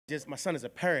my son is a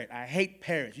parrot. I hate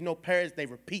parrots. You know, parrots, they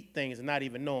repeat things and not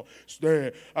even know.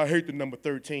 Dad, I hate the number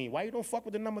 13. Why you don't fuck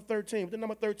with the number 13? What the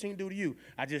number 13 do to you?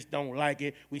 I just don't like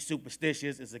it. We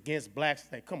superstitious. It's against blacks.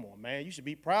 Like, come on, man. You should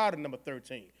be proud of number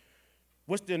 13.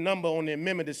 What's the number on the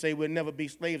amendment to say we'll never be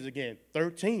slaves again?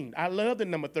 13. I love the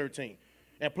number 13.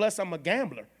 And plus, I'm a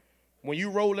gambler. When you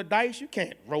roll a dice, you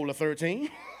can't roll a 13.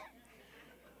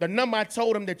 The number I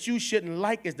told him that you shouldn't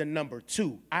like is the number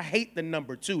 2. I hate the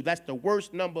number 2. That's the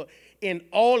worst number in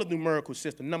all of the numerical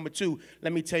system. Number 2,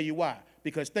 let me tell you why.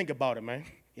 Because think about it, man.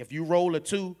 If you roll a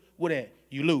 2, what that?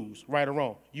 You lose, right or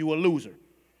wrong. You a loser.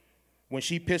 When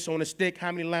she piss on a stick,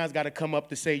 how many lines got to come up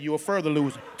to say you're a further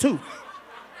loser? 2.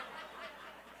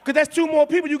 Because that's 2 more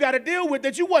people you got to deal with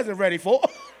that you wasn't ready for.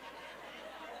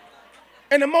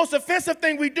 And the most offensive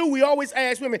thing we do, we always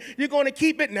ask women, you're going to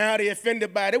keep it? Now they're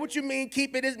offended by it. What you mean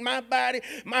keep it? It's my body,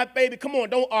 my baby. Come on,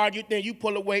 don't argue. Then you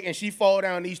pull away and she fall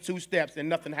down these 2 steps and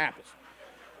nothing happens.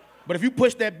 But if you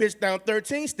push that bitch down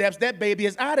 13 steps, that baby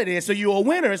is out of there. So you're a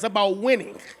winner. It's about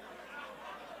winning.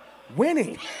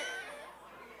 Winning.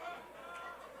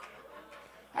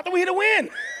 I thought we here to win.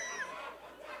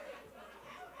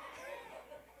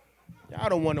 Y'all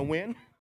don't want to win.